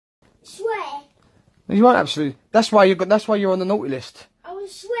swear. You won't absolutely. That's why you're on the naughty list. I will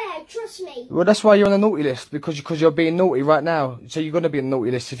swear, trust me. Well, that's why you're on the naughty list, because you're being naughty right now. So you're going to be on the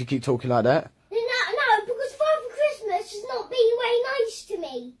naughty list if you keep talking like that. No, because Father Christmas has not been very nice to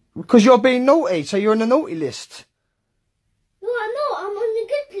me. Because you're being naughty, so you're on the naughty list. No, I'm not. I'm on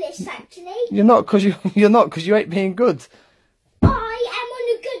the good list, actually. You're not, because you ain't being good. I am on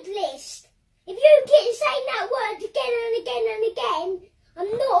the good list. If you keep saying that word again and again and again, I'm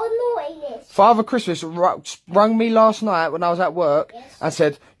not on naughty list. Father Christmas rang me last night when I was at work and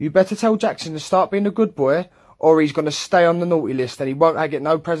said, you better tell Jackson to start being a good boy or he's going to stay on the naughty list and he won't get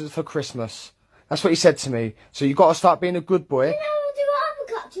no presents for Christmas. That's what he said to me. So you got to start being a good boy. Then I will do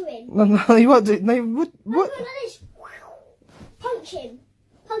an uppercut to him. No, you won't do. No, what? I'll go like this. Punch him.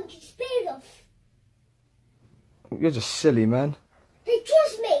 Punch his beard off. You're just silly, man. Hey,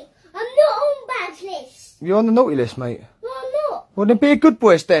 trust me, I'm not on bad list. You're on the naughty list, mate. No, I'm not. Well, then be a good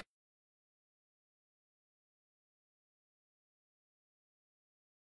boy, then.